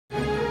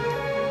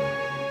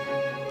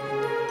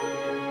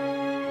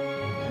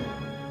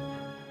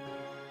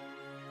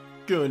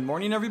Good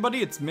morning,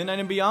 everybody. It's Midnight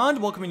and Beyond,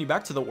 welcoming you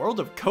back to the world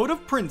of Code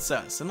of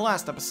Princess. In the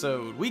last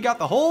episode, we got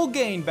the whole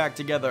gang back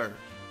together.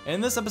 In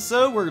this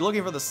episode, we're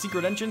looking for the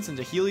secret entrance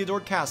into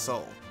Heliodor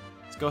Castle.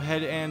 Let's go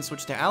ahead and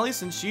switch to Allie,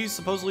 since she's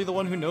supposedly the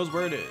one who knows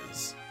where it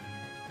is.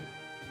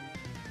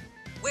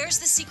 Where's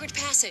the secret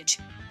passage?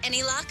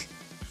 Any luck?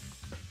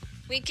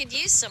 We could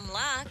use some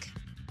luck.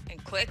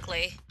 And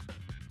quickly.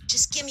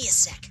 Just give me a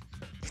sec.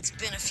 It's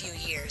been a few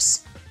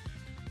years.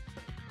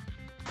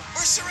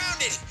 We're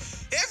surrounded!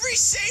 Every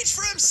sage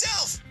for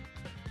himself!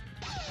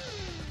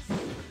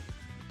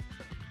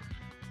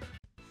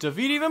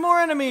 Defeat even more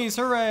enemies!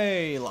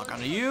 Hooray! Lock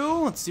onto you.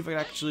 Let's see if I can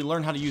actually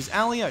learn how to use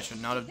Allie. I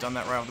should not have done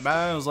that right off the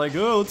bat. I was like,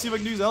 oh, let's see if I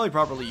can use Allie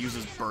properly.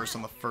 Uses burst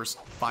on the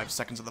first 5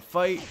 seconds of the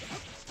fight.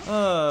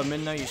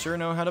 Midnight, you sure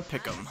know how to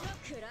pick them.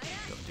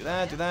 Go do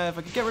that, do that. If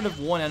I could get rid of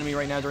one enemy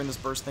right now during this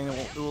burst thing,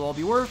 it will all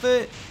be worth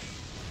it.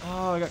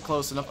 Oh, I got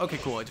close enough. Okay,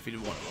 cool. I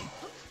defeated one of them.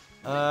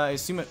 I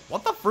assume it.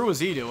 What the fruit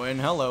is he doing?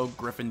 Hello,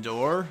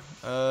 Gryffindor.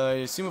 I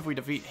assume if we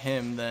defeat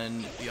him,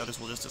 then the others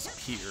will just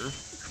disappear.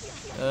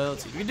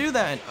 Let's see if we can do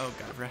that. Oh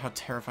god, I forgot how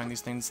terrifying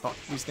these things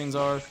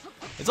are.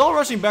 It's all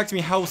rushing back to me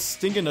how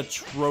stinking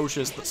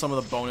atrocious that some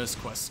of the bonus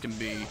quests can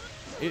be.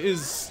 It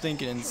is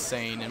stinking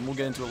insane, and we'll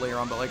get into it later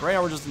on. But like right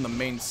now, we're just in the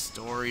main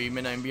story.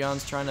 Midnight and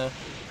Beyond's trying to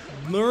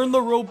learn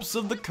the ropes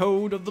of the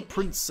code of the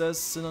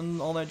princess and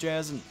all that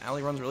jazz. And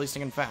Allie runs really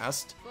stinking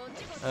fast.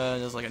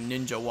 Does like a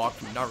ninja walk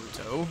from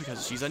Naruto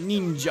because she's a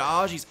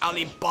ninja. She's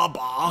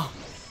Alibaba.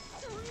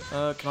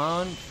 Come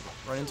on,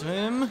 run into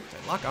him. Did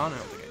I lock on? I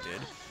don't think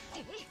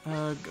I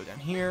did. Go down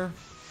here,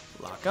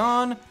 lock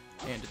on,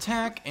 and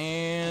attack,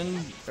 and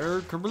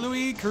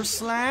Kerbalooey, Curse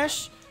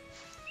Slash.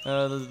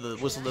 The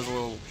whistle does a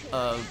little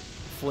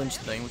flinch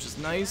thing, which is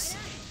nice.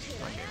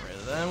 I'll get rid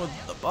of them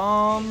with the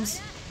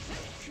bombs.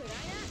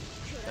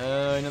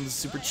 I know this is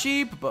super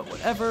cheap, but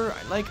whatever.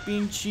 I like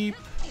being cheap.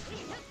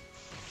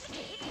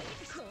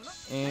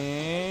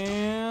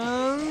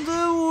 And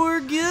we're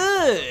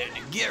good.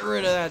 Get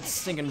rid of that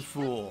stinking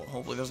fool.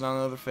 Hopefully there's not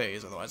another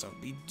phase, otherwise I'll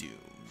be doomed.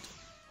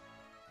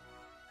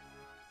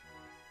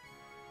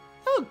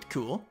 That looked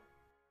cool.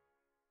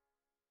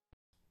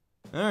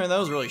 Alright, that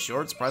was really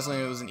short. Surprisingly,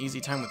 it was an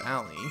easy time with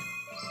Allie.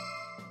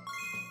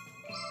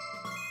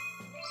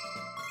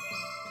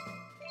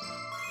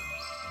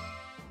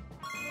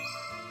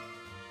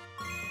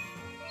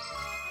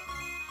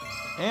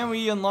 And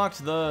we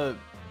unlocked the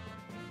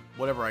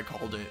whatever I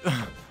called it.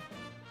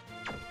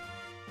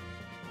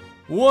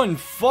 One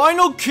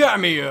final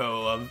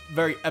cameo! A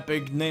very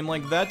epic name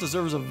like that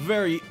deserves a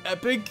very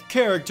epic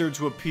character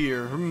to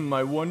appear.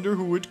 I wonder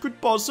who it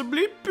could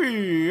possibly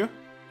be. We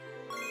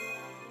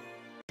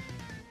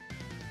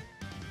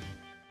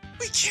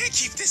can't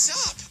keep this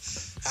up!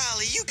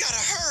 Allie, you gotta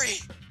hurry!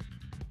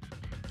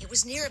 It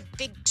was near a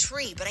big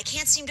tree, but I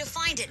can't seem to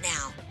find it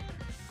now.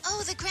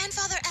 Oh, the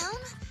grandfather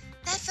elm?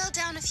 That fell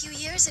down a few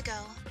years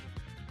ago.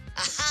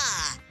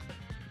 Aha!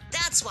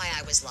 That's why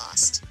I was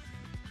lost.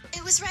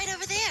 It was right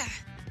over there.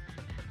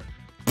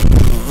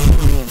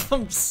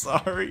 I'm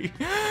sorry.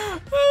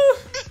 Behind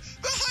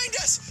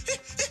us!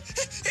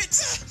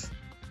 It's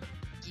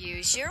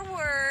Use your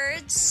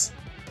words.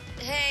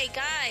 Hey,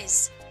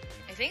 guys.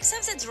 I think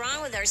something's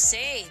wrong with our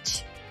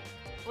sage.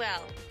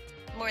 Well,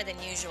 more than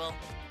usual.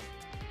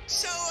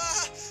 So,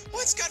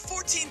 what's got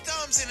 14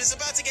 thumbs and is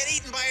about to get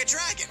eaten by a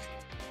dragon?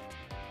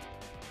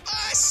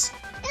 Us!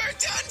 We're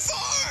done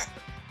for!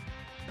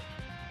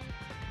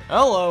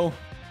 Hello.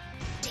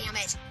 Damn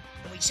it.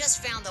 We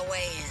just found the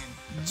way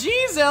in.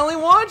 Jeez, Allie,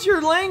 watch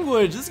your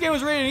language. This game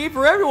was ready to eat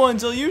for everyone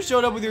until you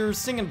showed up with your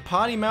singing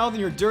potty mouth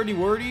and your dirty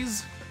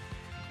wordies.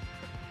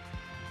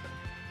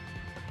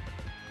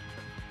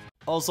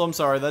 Also, I'm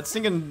sorry, that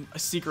stinking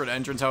secret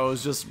entrance, how it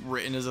was just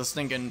written as a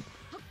stinking...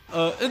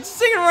 it's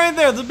singing right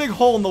there. There's a big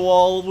hole in the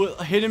wall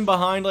hidden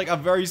behind like a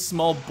very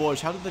small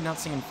bush. How did they not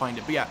sing and find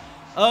it? But yeah.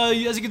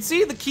 As you can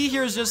see, the key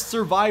here is just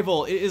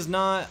survival. It is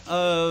not,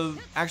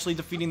 actually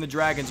defeating the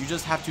dragons. You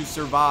just have to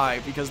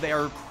survive because they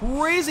are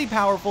crazy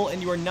powerful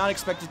and you are not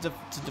expected to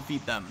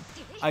defeat them.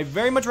 I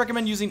very much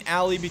recommend using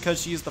Allie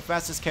because she is the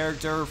fastest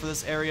character for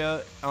this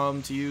area,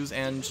 to use,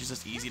 and she's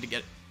just easy to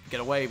get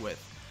away with.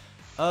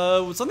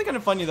 Something kind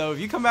of funny though, if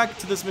you come back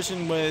to this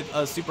mission with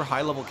a super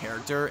high level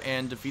character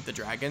and defeat the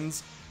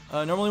dragons,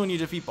 normally when you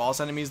defeat boss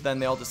enemies, then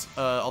they all just,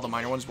 all the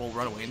minor ones will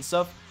run away and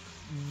stuff.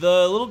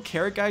 The little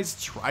carrot guys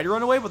try to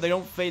run away, but they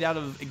don't fade out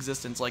of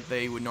existence like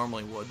they would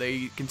normally would.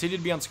 They continue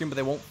to be on screen, but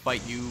they won't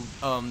fight you.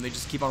 They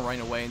just keep on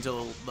running away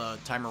until the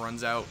timer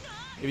runs out.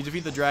 If you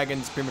defeat the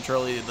dragons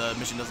prematurely, the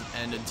mission doesn't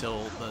end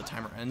until the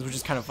timer ends, which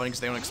is kind of funny because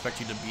they don't expect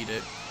you to beat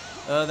it.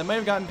 That might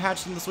have gotten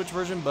patched in the Switch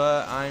version,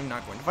 but I'm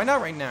not going to find out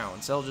right now.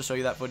 Instead, I'll just show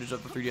you that footage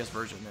of the 3DS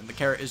version, and the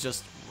carrot is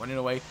just running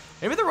away.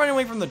 Maybe they're running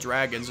away from the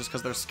dragons just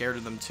because they're scared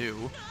of them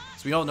too.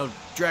 So we all know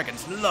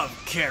dragons love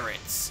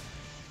carrots.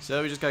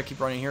 So we just gotta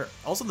keep running here.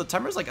 Also, the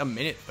timer's like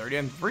 1:30.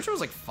 I'm pretty sure it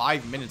was like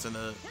 5 minutes in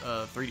the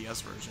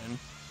 3DS version.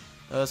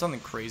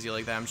 Something crazy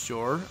like that, I'm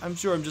sure. I'm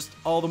just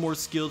all the more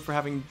skilled for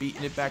having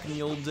beaten it back in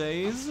the old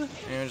days. And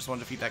I just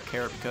wanted to defeat that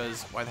carrot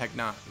because why the heck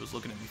not? It was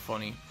looking at me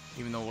funny.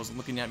 even though it wasn't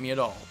looking at me at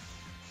all.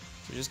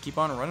 So just keep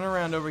on running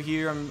around over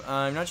here.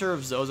 I'm not sure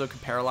if Zozo can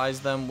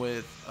paralyze them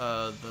with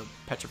the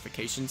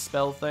petrification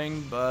spell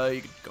thing, but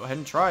you could go ahead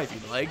and try if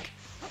you'd like.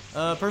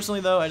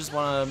 Personally though, I just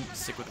want to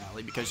stick with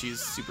Allie because she's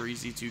super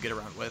easy to get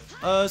around with.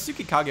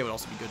 Tsukikage would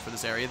also be good for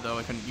this area, though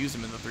I couldn't use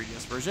him in the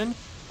 3DS version.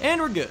 And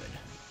we're good.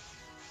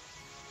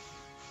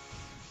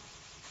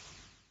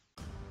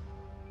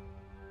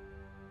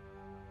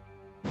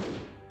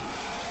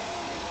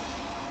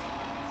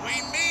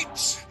 We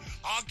meet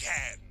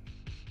again.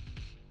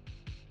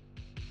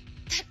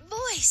 That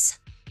voice!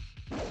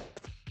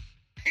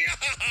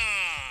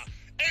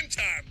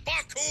 Enter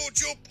Baku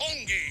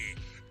Jupongi,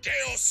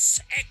 Deus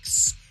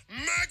Ex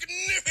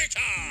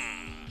Magnifica!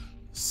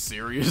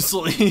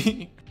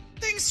 Seriously?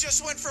 Things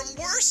just went from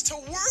worse to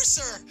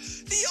worser.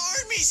 The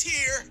army's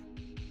here.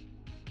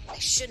 I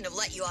shouldn't have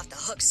let you off the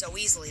hook so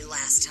easily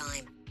last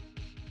time.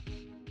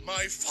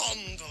 My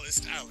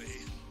fondlest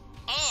Allie,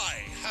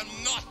 I am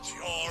not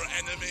your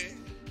enemy.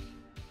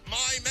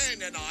 My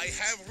men and I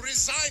have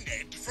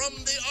resigned from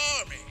the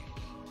army.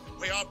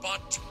 We are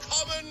but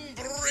common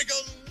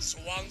brigands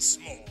once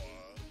more.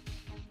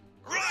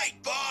 Right,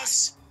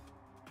 boss!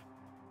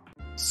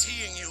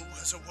 Seeing you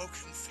has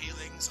awoken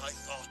feelings I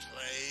thought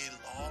lay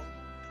long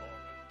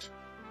dormant.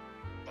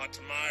 But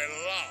my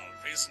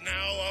love is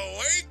now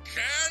awake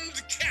and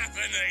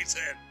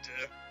caffeinated.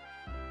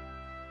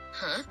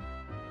 Huh?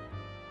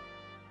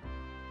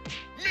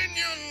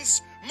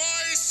 Minions,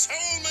 my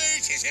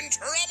soulmate is in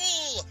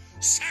trouble!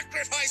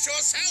 Sacrifice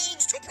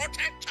yourselves to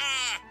protect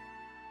her!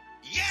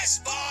 Yes,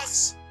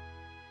 boss!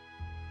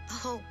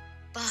 Oh,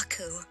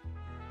 Baku.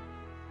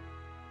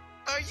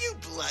 Are you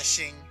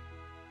blushing?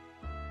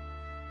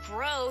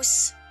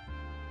 Gross.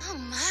 Oh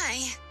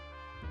my.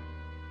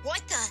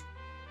 What the?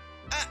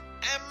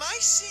 Am I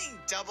seeing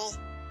double?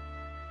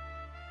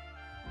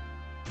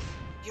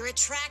 You're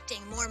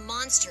attracting more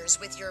monsters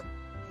with your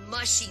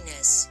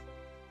mushiness.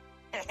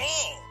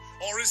 Oh,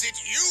 or is it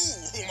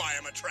you whom I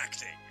am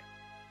attracting?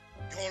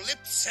 Your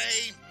lips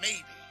say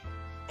maybe,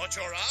 but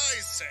your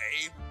eyes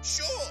say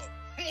sure.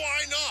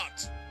 Why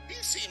not? He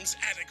seems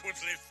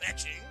adequately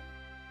fetching.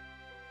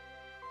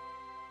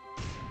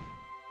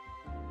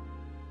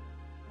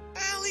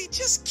 Allie,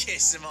 just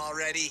kiss him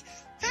already.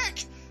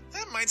 Heck,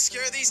 that might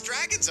scare these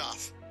dragons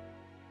off.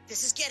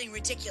 This is getting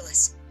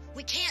ridiculous.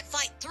 We can't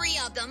fight 3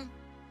 of them.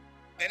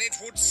 Then it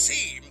would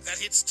seem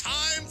that it's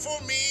time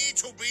for me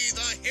to be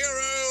the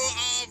hero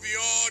of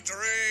your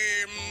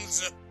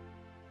dreams.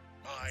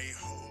 My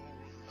whole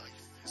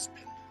life has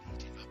been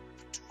leading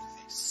up to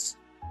this.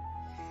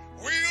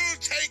 We'll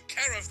take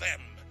care of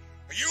them.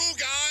 You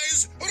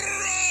guys,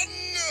 run!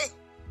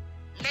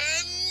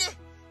 Men,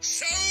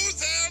 show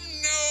them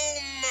no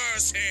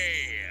mercy.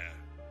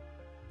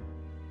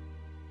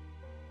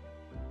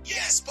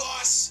 Yes,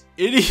 boss.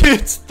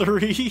 Idiots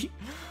 3?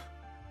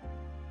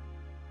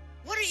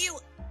 What are you?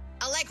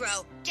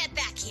 Allegro, get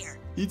back here.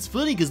 It's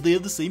funny because they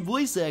have the same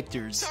voice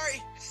actors.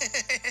 Sorry.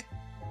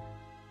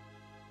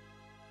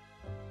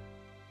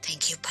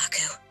 Thank you,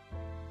 Baku.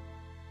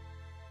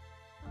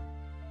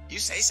 You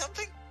say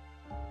something?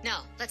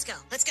 No, let's go.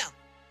 Let's go.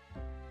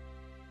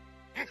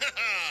 Our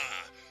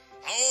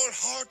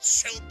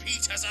hearts shall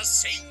beat as a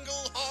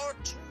single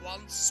heart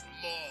once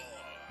more.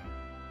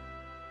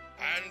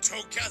 And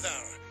together,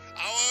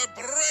 our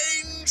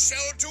brains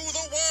shall do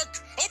the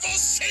work of a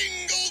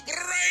single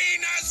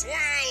brain as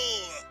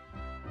well.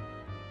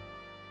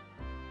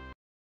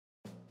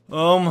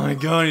 Oh my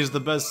god, he's the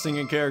best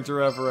singing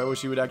character ever. I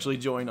wish he would actually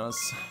join us,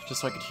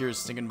 just so I could hear his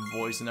singing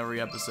voice in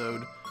every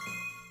episode.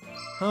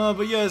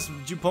 But yes,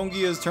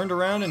 Jupongi has turned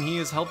around and he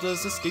has helped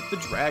us escape the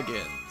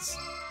dragons.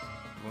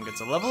 Everyone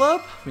gets a level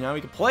up. Now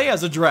we can play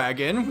as a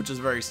dragon, which is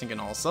very stinking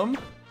awesome.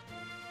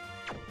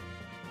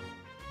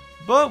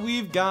 But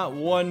we've got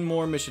one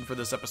more mission for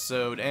this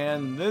episode,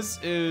 and this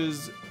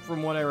is,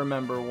 from what I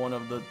remember, one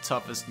of the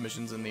toughest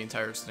missions in the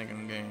entire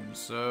stinking game.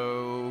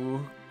 So,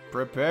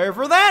 prepare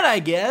for that, I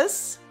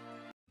guess!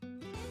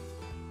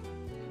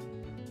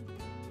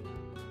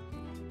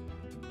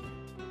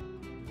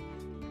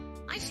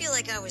 I feel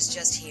like I was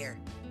just here.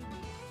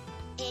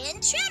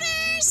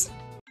 Intruders!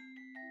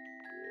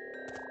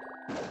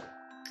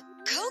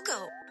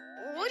 Coco,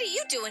 what are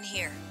you doing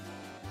here?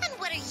 And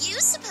what are you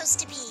supposed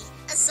to be?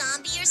 A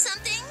zombie or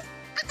something?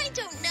 I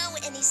don't know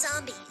any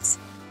zombies.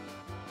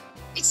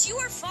 It's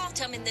your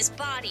fault I'm in this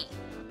body.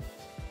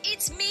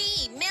 It's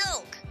me,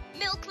 Milk.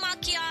 Milk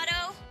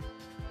Macchiato.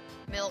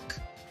 Milk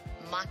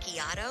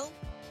Macchiato?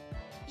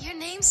 Your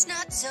name's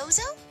not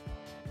Zozo?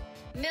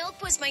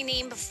 Milk was my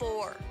name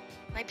before.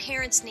 My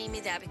parents named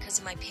me that because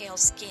of my pale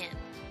skin.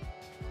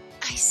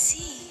 I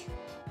see.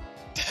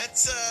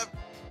 That's a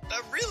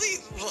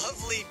really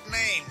lovely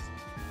name.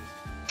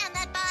 And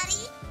that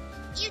body?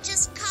 You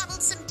just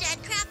cobbled some dead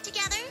crap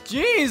together?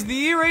 Jeez, the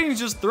E rating's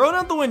just thrown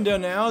out the window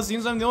now.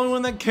 Seems I'm the only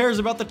one that cares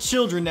about the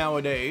children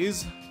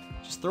nowadays.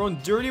 Just throwing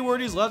dirty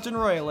wordies left and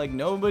right like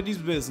nobody's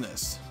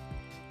business.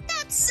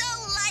 That's so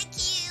like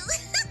you!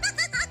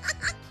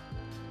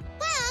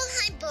 Well,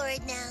 I'm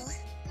bored now.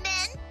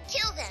 Men,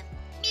 kill them.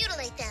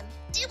 Mutilate them.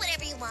 Do whatever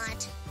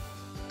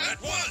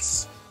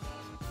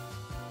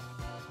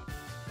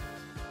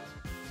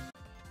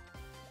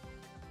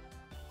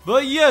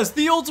But yes,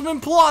 the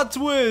ultimate plot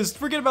twist!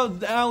 Forget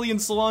about Allie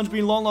and Solange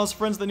being long-lost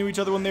friends that knew each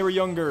other when they were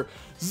younger.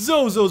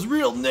 Zozo's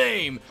real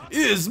name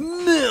is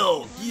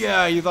Milk!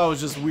 Yeah, you thought it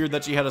was just weird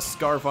that she had a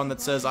scarf on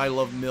that says I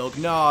love milk.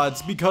 Nah,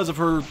 it's because of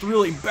her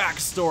thrilling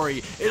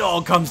backstory. It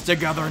all comes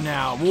together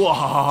now.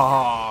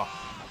 Wahahaha.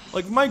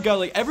 Like, my god,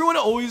 like, everyone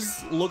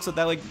always looks at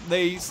that, like,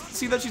 they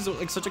see that she's,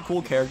 like, such a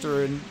cool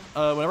character, and,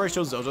 whenever I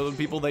show Zozo to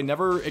people, they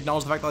never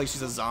acknowledge the fact that, like,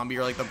 she's a zombie,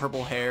 or, like, the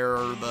purple hair,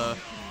 or the,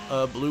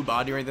 blue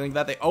body, or anything like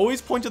that. They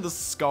always point to the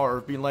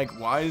scarf, being like,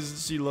 why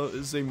does she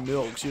say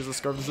milk? She has a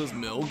scarf that says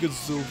milk? It's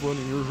so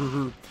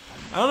funny.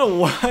 I don't know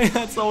why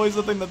that's always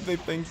the thing that they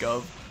think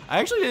of. I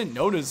actually didn't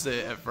notice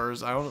it at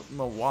first. I don't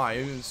know why,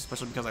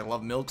 especially because I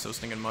love milk so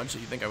stinking much,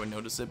 you think I would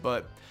notice it,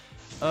 but,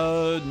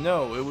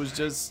 no, it was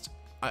just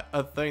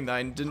a thing that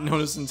I didn't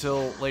notice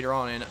until later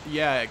on, and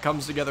yeah, it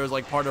comes together as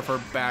like part of her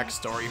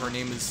backstory. Her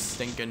name is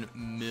Stinkin'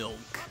 Milk.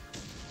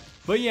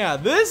 But yeah,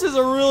 this is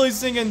a really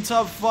stinking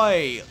tough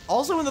fight.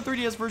 Also in the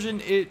 3DS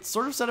version, it's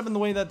sort of set up in the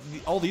way that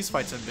all these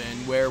fights have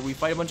been, where we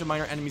fight a bunch of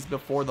minor enemies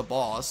before the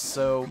boss,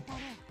 so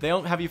they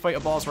don't have you fight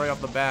a boss right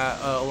off the bat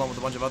along with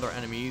a bunch of other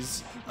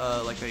enemies,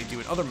 like they do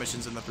in other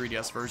missions in the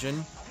 3DS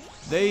version.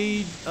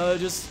 They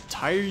just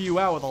tire you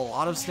out with a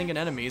lot of stinking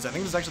enemies. I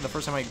think this is actually the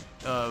first time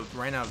I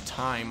ran out of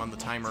time on the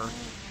timer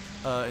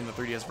in the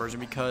 3DS version,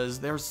 because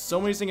there's so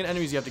many stinking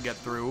enemies you have to get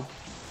through.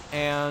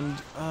 And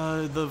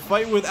the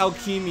fight with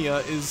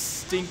Alchemia is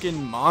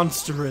stinking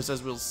monstrous,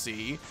 as we'll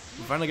see.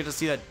 We finally get to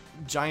see that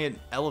giant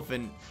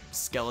elephant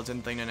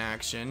skeleton thing in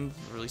action.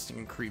 Really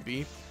stinking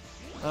creepy.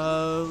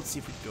 Let's see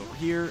if we can go over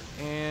here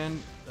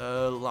and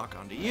lock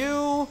onto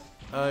you.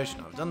 I should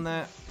not have done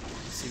that.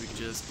 Let's see if we can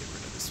just get rid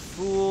of this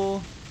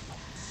fool.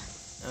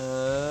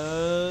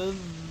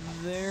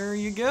 There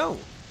you go.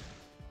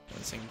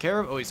 That's taken care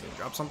of. Oh, he's gonna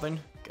drop something.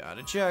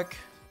 Gotta check.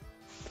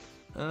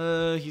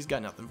 He's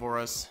got nothing for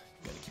us.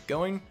 Gotta keep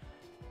going.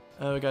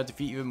 We gotta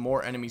defeat even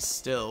more enemies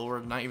still.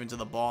 We're not even to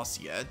the boss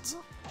yet. So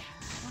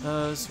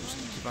we're just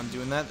gonna keep on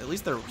doing that. At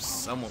least they're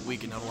somewhat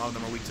weak enough. A lot of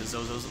them are weak to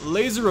Zozo's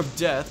Laser of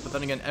Death, but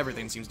then again,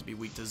 everything seems to be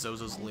weak to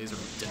Zozo's Laser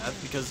of Death,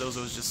 because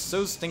Zozo is just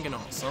so stinking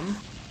awesome.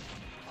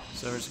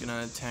 So we're just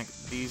gonna attack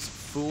these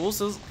fools.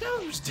 So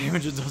how much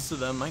damage it does to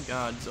them. My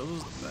god,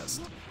 Zozo's the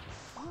best.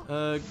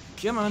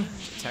 Come on.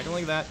 Just attack him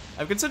like that.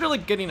 I've considered,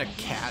 like, getting a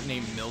cat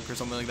named Milk or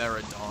something like that, or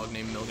a dog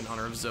named Milk in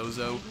honor of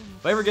Zozo.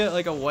 If I ever get,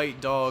 like, a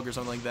white dog or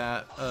something like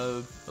that,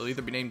 it'll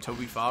either be named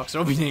Toby Fox or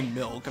it'll be named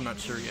Milk. I'm not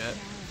sure yet.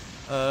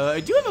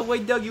 I do have a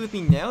white doggy with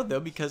me now,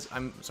 though, because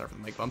I'm sorry for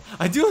the mic bump.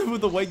 I do live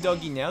with a white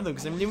doggy now, though,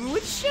 because I'm living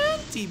with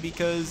Shanti,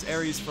 because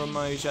Ares from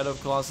my Shadow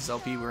of Colossus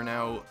LP, we're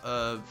now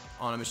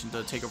on a mission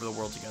to take over the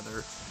world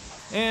together.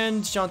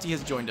 And Shanti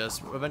has joined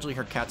us. Eventually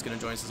her cat's gonna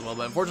join us as well,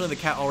 but unfortunately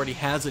the cat already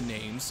has a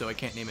name, so I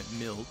can't name it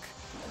Milk.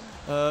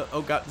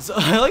 Oh god,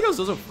 I like how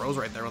Zozo froze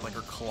right there with like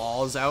her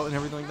claws out and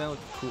everything like that. Look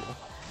cool.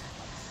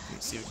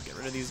 Let's see if we can get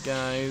rid of these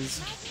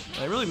guys.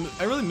 I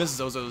really miss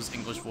Zozo's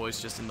English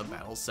voice just in the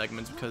battle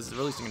segments, because it's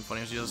really stinking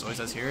funny. She just always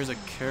says, "Here's a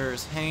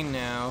curse. Hey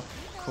now,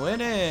 quit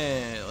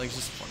it." Like, it's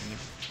just funny.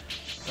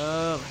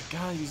 Oh my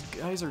god, these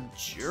guys are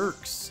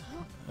jerks.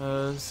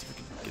 Let's see if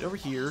we can get over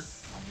here.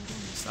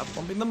 Stop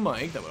bumping the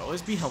mic. That would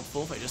always be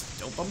helpful if I just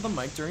don't bump the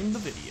mic during the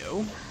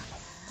video.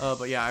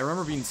 But yeah, I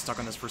remember being stuck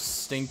on this for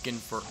stinking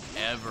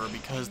forever,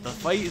 because the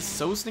fight is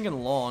so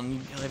stinking long.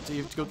 You have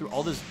to go through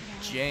all this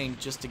jank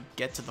just to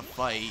get to the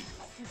fight.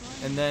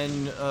 And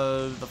then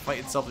the fight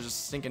itself is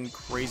just stinking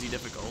crazy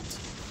difficult.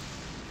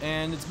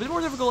 And it's a bit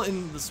more difficult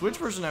in the Switch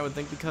version, I would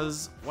think,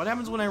 because what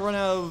happens when I run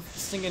out of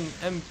stinking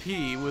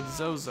MP with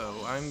Zozo?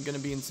 I'm gonna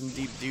be in some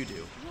deep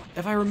doo-doo.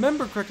 If I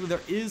remember correctly,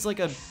 there is like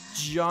a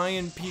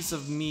giant piece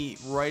of meat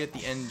right at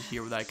the end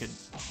here that I could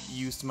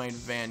use to my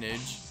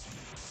advantage.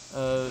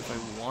 If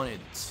I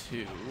wanted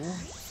to.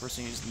 First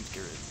thing, you just need to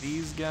get rid of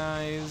these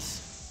guys.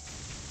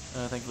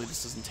 Thankfully,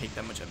 this doesn't take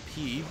that much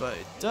MP, but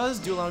it does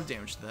do a lot of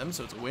damage to them,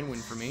 so it's a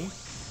win-win for me.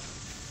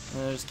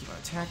 Just keep on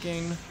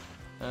attacking.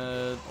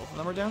 Both of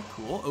them are down.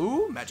 Cool.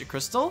 Ooh, magic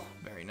crystal.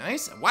 Very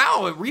nice.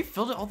 Wow, it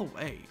refilled it all the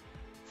way.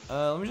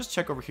 Let me just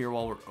check over here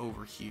while we're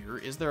over here.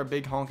 Is there a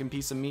big honking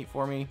piece of meat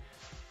for me?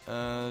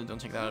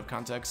 Don't take that out of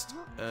context.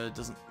 It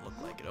doesn't look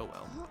like it. Oh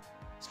well.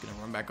 Just gonna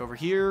run back over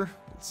here.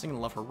 I'm gonna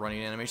love her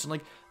running animation.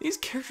 Like, these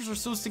characters are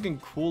so stinking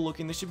cool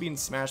looking. They should be in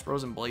Smash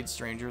Bros. And Blade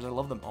Strangers. I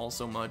love them all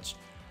so much.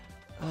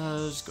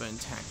 Just go ahead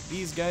and attack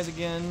these guys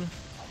again.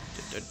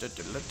 Is that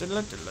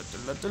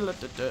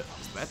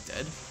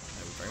dead?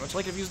 I would very much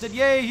like it if he was dead.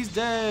 Yay, he's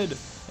dead!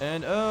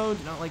 And oh,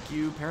 not like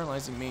you,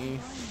 paralyzing me.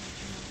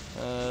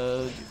 Do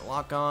the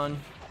lock on.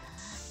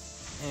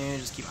 And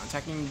just keep on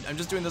attacking. I'm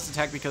just doing this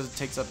attack because it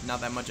takes up not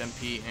that much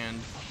MP, and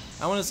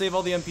I want to save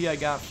all the MP I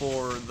got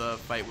for the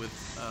fight with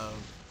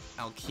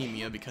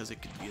Alchemia, because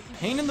it could be a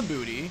pain in the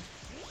booty.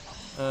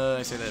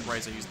 I say that right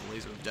as I use the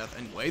Laser of Death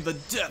anyway. The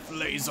Death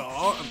Laser!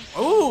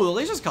 Oh,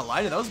 the lasers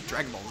collided. That was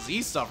Dragon Ball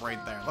Z stuff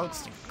right there. That looks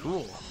stinking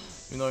cool.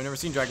 Even though I've never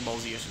seen Dragon Ball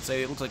Z, I should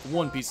say. It looks like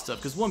One Piece stuff,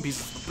 because One Piece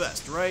is the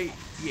best, right?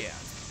 Yeah,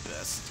 it's the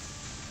best.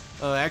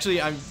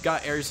 Actually, I've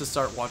got Aries to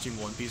start watching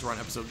One Piece. We're on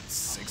episode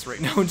 6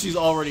 right now, and she's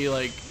already,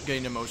 like,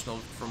 getting emotional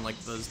from, like,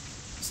 the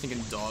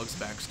stinking dog's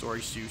backstory,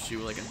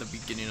 Shushu, like, at the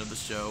beginning of the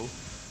show.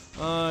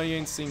 You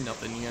ain't seen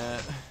nothing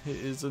yet. It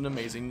is an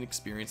amazing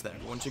experience that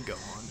everyone should go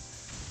on.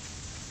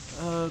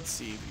 Let's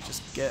see if we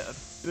just get a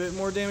bit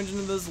more damage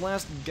into this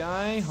last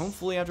guy.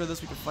 Hopefully after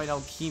this we can fight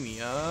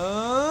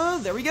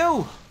Alchemia. There we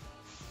go!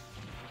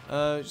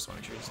 Just want to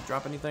make sure it doesn't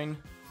drop anything.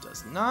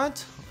 Does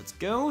not. Let's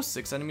go.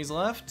 6 enemies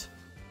left.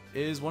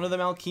 Is one of them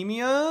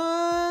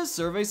Alchemia?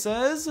 Survey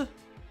says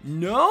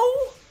no?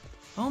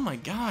 Oh my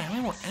god, how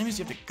many more enemies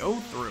do you have to go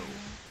through?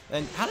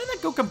 And how did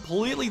that go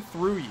completely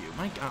through you?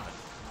 My god.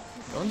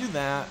 Don't do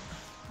that.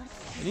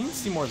 I need to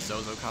see more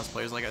Zozo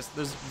cosplayers. Like,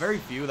 there's very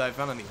few that I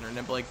found on the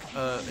internet, but like,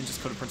 and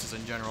just Code of Princess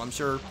in general. I'm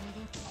sure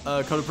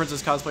Code of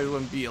Princess cosplayers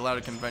wouldn't be allowed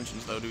at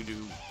conventions though due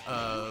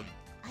to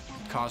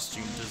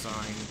costume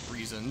design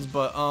reasons.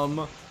 But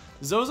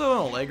Zozo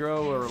and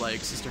Allegro or like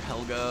Sister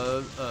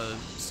Helga,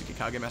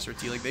 Tsukikage, Master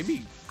T, like they'd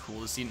be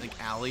cool to see. Like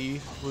Allie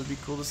would be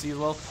cool to see as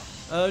well.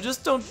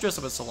 Just don't dress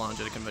up as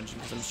Solange at a convention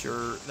because I'm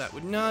sure that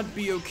would not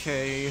be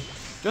okay.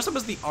 Dress up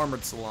as the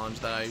armored Solange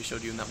that I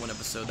showed you in that one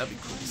episode. That'd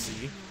be cool to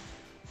see.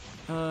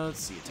 Let's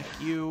see, attack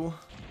you.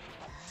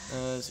 So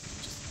you can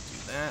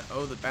just do that.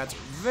 Oh, the bats are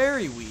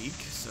very weak,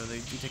 so they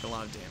do take a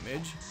lot of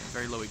damage.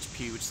 Very low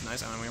HP, which is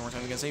nice. I don't know how many more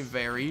times I'm gonna say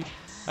very.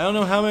 I don't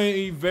know how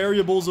many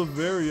variables of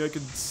very I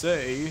could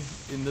say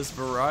in this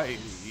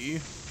variety.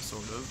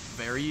 Sort of.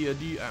 Very, I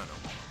don't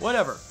know.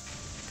 Whatever.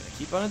 Gonna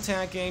keep on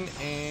attacking,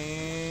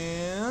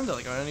 and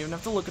like I don't even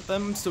have to look at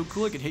them. I'm so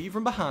cool I could hit you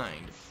from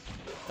behind.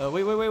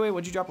 Wait.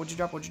 What'd you drop? What'd you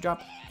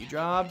drop? You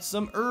dropped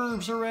some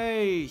herbs.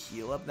 Hooray!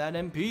 Heal up that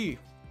MP.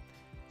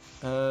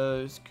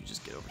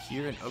 Just get over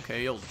here and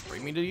okay, you'll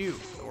bring me to you.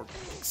 Or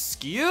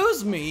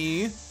excuse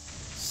me,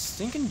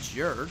 stinking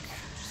jerk.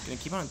 Just gonna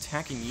keep on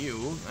attacking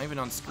you. Not even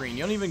on screen.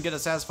 You don't even get a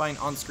satisfying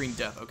on-screen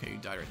death. Okay, you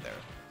died right there.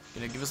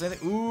 Gonna give us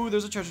anything? Ooh,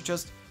 there's a treasure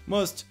chest.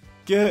 Must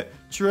get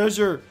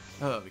treasure.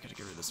 Oh, we gotta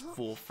get rid of this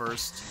fool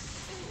first.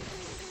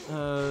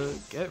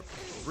 Get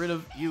rid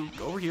of you.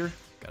 Go over here.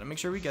 Gotta make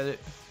sure we get it.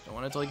 Don't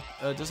want it to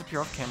like disappear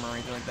off camera or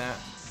anything like that.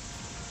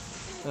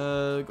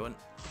 Go ahead.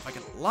 If I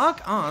can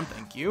lock on,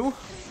 thank you.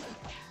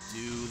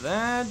 Do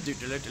that.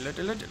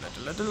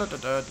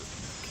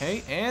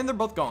 Okay, and they're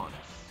both gone.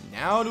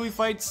 Now do we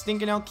fight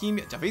stinking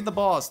Alchemia? Defeat the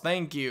boss,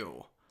 thank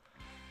you.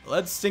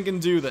 Let's stinking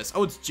do this.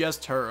 Oh, it's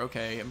just her.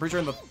 Okay, I'm pretty sure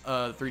in the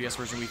 3DS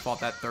version we fought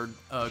that third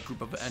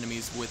group of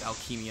enemies with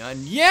Alchemia,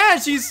 and yeah,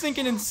 she's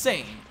stinking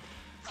insane.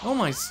 Oh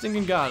my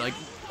stinking god! Like,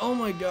 oh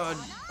my god,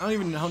 I don't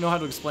even know how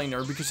to explain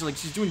her because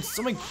she's doing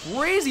so many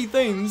crazy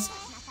things.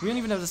 We don't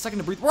even have a second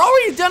to breathe. We're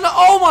already done.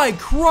 Oh my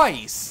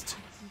Christ!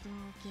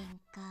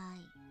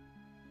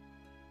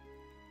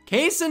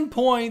 Case in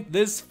point,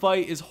 this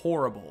fight is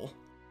horrible.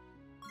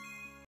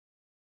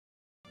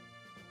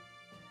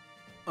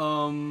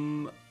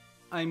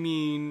 I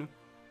mean,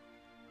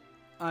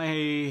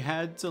 I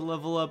had to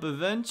level up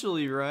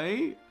eventually,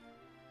 right?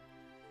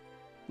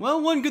 Well,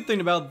 one good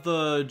thing about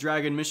the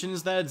dragon mission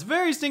is that it's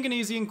very stinking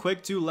easy and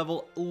quick to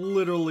level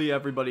literally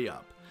everybody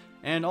up.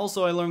 And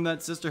also I learned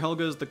that Sister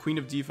Helga is the queen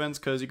of defense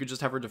because you could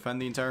just have her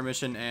defend the entire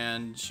mission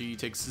and she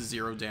takes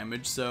 0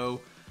 damage,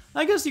 so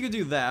I guess you could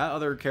do that.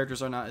 Other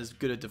characters are not as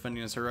good at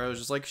defending as her. I was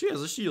just like, she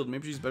has a shield,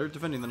 maybe she's better at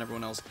defending than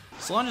everyone else.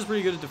 Solange is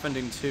pretty good at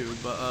defending too,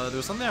 but there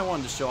was something I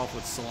wanted to show off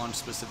with Solange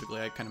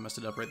specifically. I kind of messed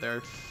it up right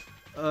there.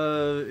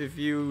 If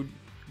you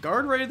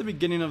guard right at the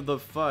beginning of the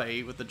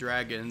fight with the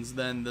dragons,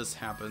 then this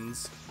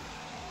happens.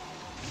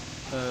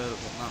 Well,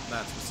 not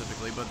that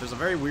specifically, but there's a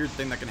very weird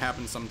thing that can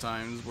happen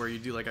sometimes where you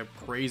do like a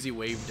crazy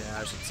wave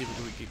dash. Let's see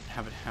if we can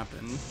have it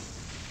happen.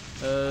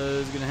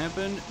 Is it gonna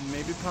happen?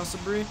 Maybe,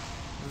 possibly.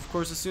 Of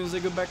course, as soon as I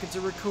go back into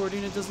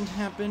recording, it doesn't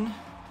happen.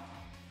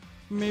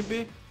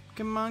 Maybe.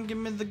 Come on, give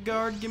me the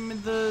guard, give me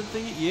the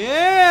thing.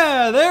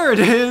 Yeah, there it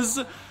is!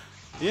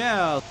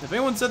 Yeah, if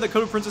anyone said that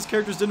Code of Princess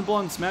characters didn't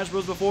belong in Smash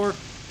Bros. Before,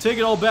 take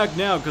it all back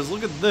now, because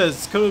look at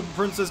this. Code of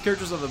Princess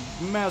characters are the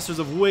masters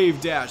of wave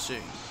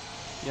dashing.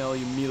 Yeah, all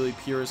you melee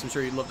purists, I'm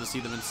sure you'd love to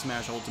see them in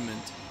Smash Ultimate.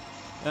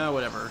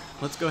 Whatever.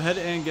 Let's go ahead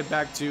and get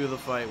back to the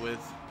fight with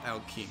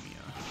Alchemia.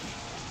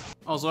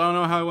 Also, I don't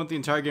know how I went the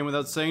entire game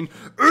without saying,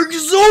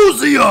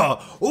 Exosia!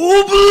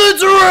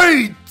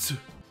 Obliterate!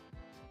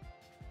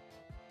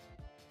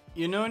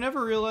 You know, I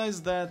never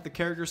realized that the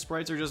character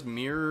sprites are just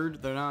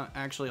mirrored. They're not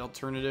actually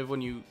alternative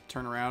when you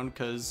turn around,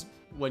 because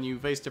when you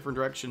face different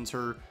directions,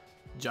 her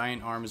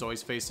giant arm is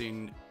always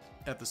facing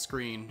at the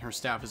screen. Her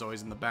staff is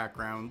always in the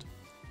background.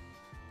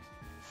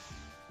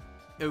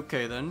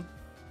 Okay, then.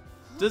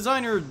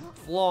 Designer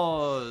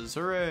flaws,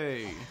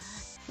 hooray!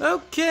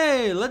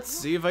 Okay, let's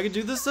see if I can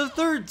do this a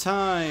third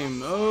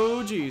time.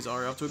 Oh geez,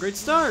 already off to a great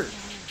start.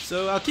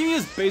 So Alchemia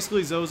is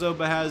basically Zozo,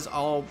 but has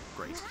all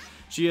great.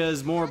 She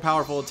has more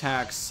powerful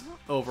attacks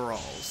overall,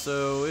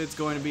 so it's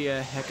going to be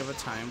a heck of a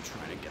time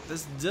trying to get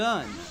this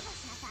done.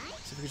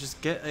 So if we could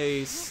just get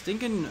a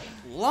stinking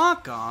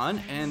lock on,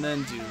 and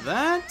then do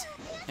that,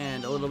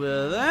 and a little bit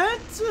of that.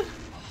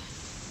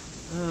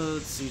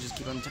 Let's see, just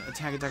keep on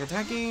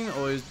attacking.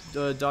 Always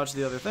dodge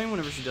the other thing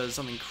whenever she does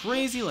something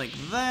crazy like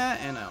that.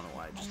 And I don't know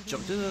why I just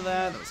jumped into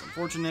that. That was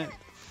unfortunate.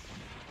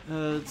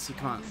 Let's see,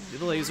 come on. Do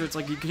the laser. It's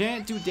like you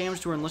can't do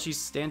damage to her unless she's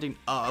standing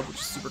up, which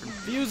is super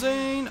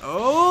confusing.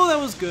 Oh, that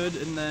was good.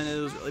 And then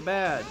it was really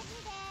bad.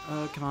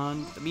 Come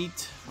on, get the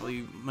meat. Well,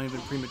 you might have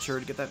been premature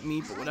to get that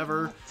meat, but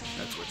whatever.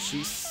 That's what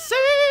she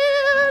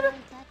said.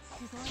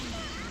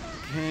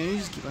 Okay,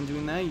 just keep on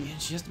doing that.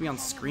 She has to be on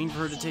screen for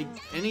her to take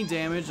any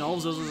damage, and all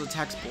of those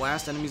attacks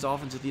blast enemies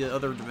off into the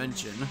other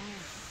dimension.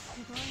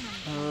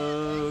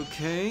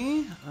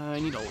 Okay, I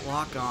need a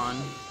lock on.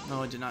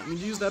 No, I did not need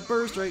to use that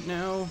burst right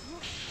now.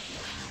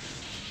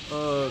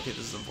 Okay, this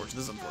is unfortunate.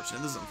 This is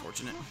unfortunate. This is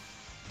unfortunate.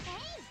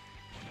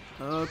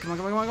 Come on, come on,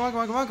 come on, come on, come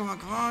on, come on, come on,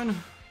 come on.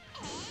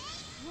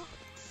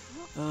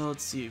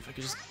 Let's see if I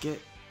could just get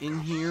in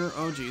here.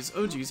 Oh geez,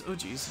 oh geez, oh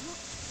geez.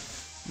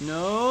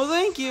 No,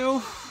 thank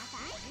you.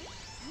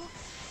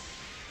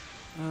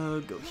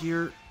 Go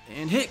here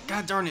and hit.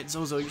 God darn it,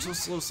 Zozo, you're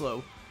so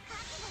slow.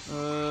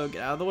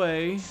 Get out of the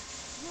way.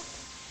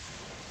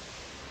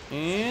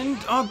 And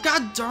oh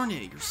god darn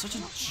it, you're such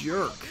a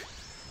jerk.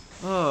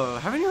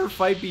 Having her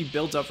fight be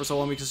built up for so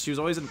long because she was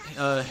always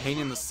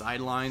hanging in the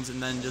sidelines,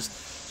 and then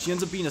just she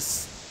ends up being a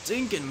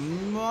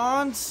stinking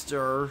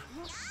monster.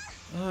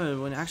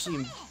 When actually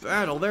in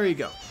battle, there you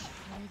go.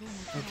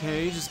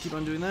 Okay, just keep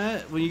on doing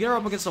that. When you get her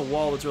up against a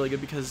wall, it's really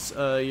good because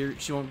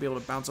she won't be able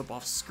to bounce up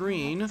off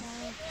screen. So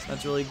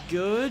that's really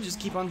good. Just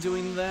keep on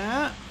doing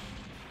that.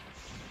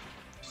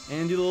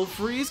 And do the little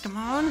freeze, come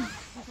on.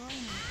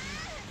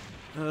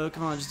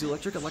 Come on, just do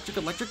electric, electric,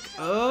 electric.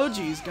 Oh,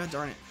 jeez, god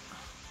darn it.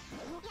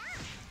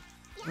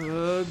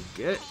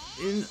 Get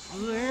in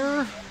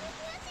there.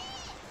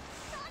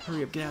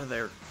 Hurry up, get out of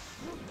there.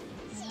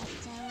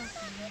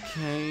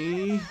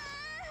 Okay.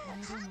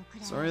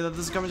 Sorry that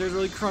this commentary is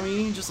really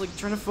crummy. Just like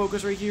trying to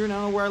focus right here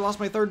now where I lost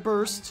my third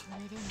burst.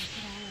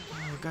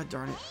 Oh, god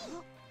darn it.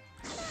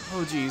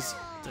 Oh, jeez.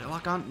 Did I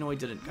lock on? No, I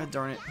didn't. God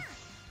darn it.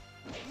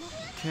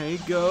 Okay,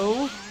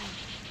 go.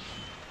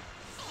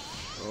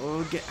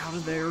 Oh, get out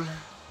of there.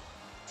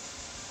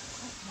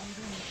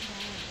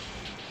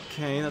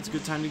 Okay, that's a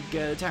good time to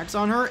get attacks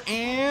on her.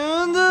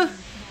 And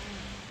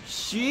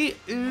she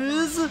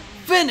is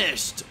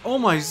finished. Oh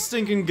my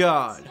stinking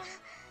god.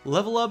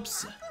 Level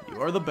ups,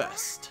 you are the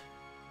best.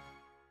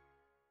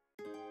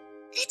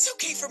 It's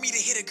okay for me to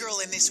hit a girl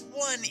in this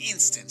one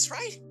instance,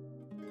 right?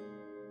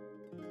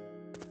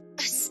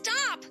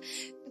 Stop!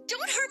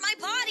 Don't hurt my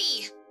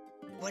body!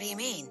 What do you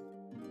mean?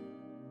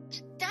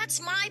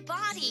 That's my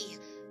body.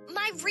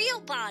 My real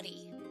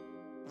body.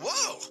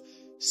 Whoa!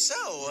 So,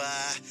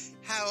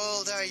 how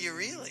old are you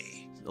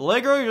really?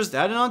 Allegro, you're just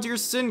adding on to your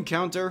sin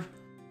counter.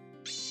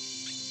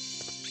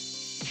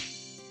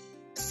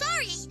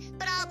 Sorry,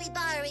 but I'll be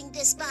borrowing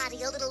this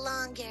body a little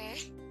longer.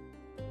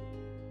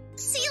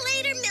 See you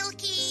later,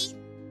 Milky.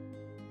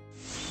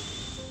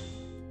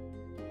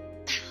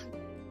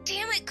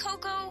 Damn it,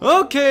 Coco.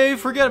 Okay,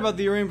 forget about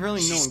the earring.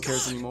 Apparently no one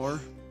cares gone. anymore.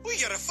 We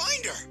gotta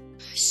find her!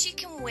 She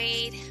can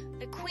wait.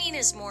 The queen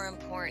is more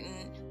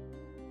important.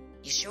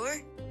 You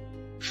sure?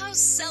 How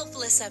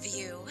selfless of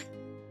you.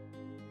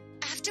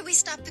 After we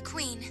stop the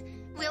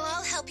queen, we'll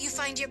all help you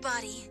find your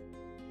body.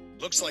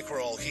 Looks like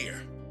we're all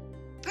here.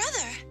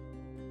 Brother!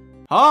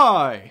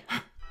 Hi!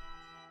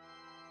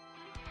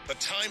 The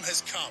time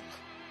has come.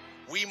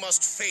 We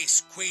must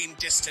face Queen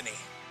Destiny.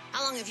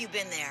 How long have you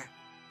been there?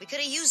 We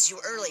could have used you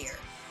earlier.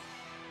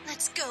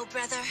 Let's go,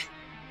 brother.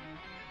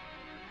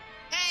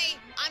 Hey,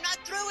 I'm not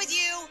through with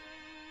you!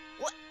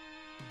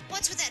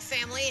 What's with that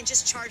family and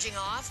just charging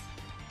off?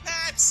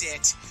 That's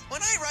it.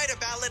 When I write a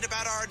ballad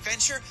about our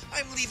adventure,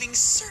 I'm leaving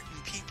certain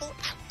people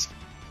out.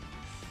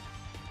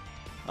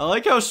 I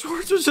like how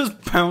Schwartz was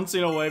just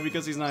bouncing away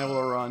because he's not able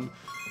to run.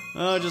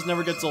 It just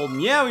never gets old.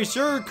 And yeah, we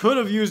sure could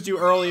have used you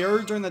earlier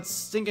during that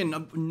stinking,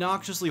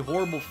 obnoxiously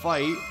horrible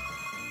fight.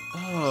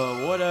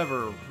 Oh,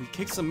 whatever. We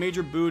kicked some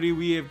major booty.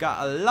 We have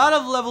got a lot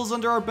of levels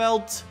under our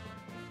belt.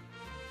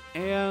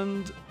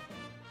 And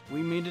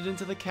we made it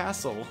into the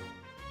castle.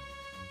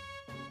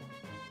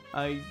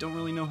 I don't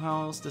really know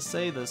how else to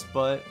say this,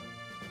 but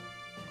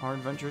our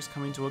adventure is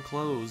coming to a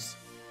close.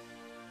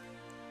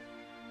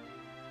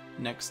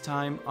 Next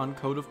time on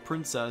Code of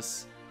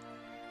Princess,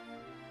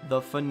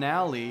 the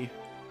finale,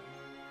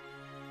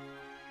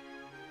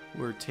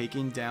 we're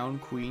taking down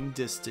Queen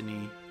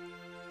Destiny.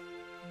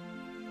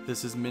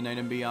 This is Midnight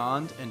and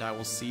Beyond, and I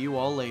will see you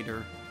all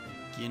later.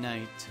 Good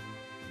night.